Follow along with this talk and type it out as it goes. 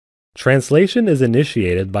Translation is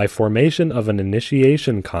initiated by formation of an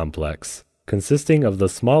initiation complex consisting of the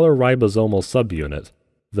smaller ribosomal subunit,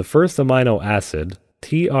 the first amino acid,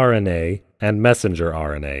 tRNA, and messenger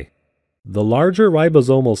RNA. The larger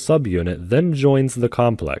ribosomal subunit then joins the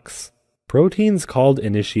complex. Proteins called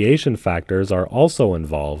initiation factors are also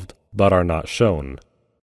involved, but are not shown.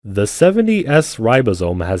 The 70S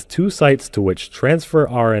ribosome has two sites to which transfer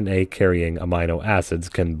RNA carrying amino acids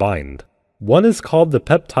can bind. One is called the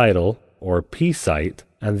peptidal, or P site,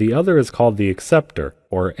 and the other is called the acceptor,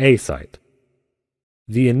 or A site.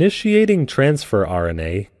 The initiating transfer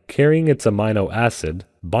RNA, carrying its amino acid,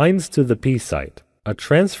 binds to the P site, a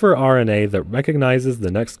transfer RNA that recognizes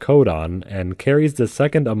the next codon and carries the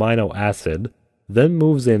second amino acid, then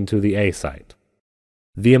moves into the A site.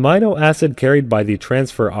 The amino acid carried by the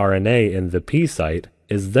transfer RNA in the P site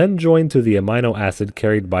is then joined to the amino acid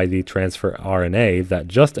carried by the transfer RNA that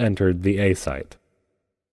just entered the A site.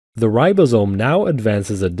 The ribosome now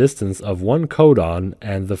advances a distance of one codon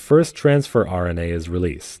and the first transfer RNA is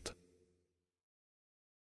released.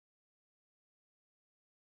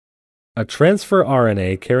 A transfer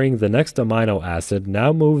RNA carrying the next amino acid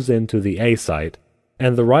now moves into the A site,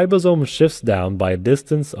 and the ribosome shifts down by a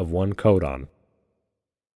distance of one codon.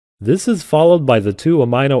 This is followed by the two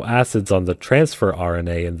amino acids on the transfer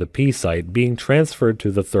RNA in the P site being transferred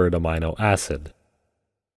to the third amino acid.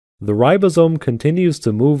 The ribosome continues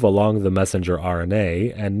to move along the messenger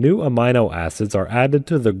RNA, and new amino acids are added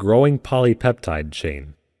to the growing polypeptide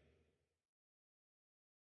chain.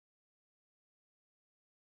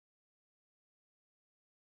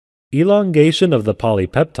 Elongation of the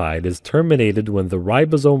polypeptide is terminated when the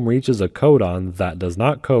ribosome reaches a codon that does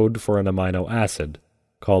not code for an amino acid,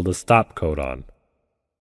 called a stop codon.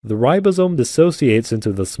 The ribosome dissociates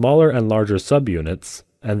into the smaller and larger subunits,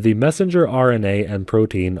 and the messenger RNA and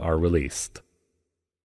protein are released.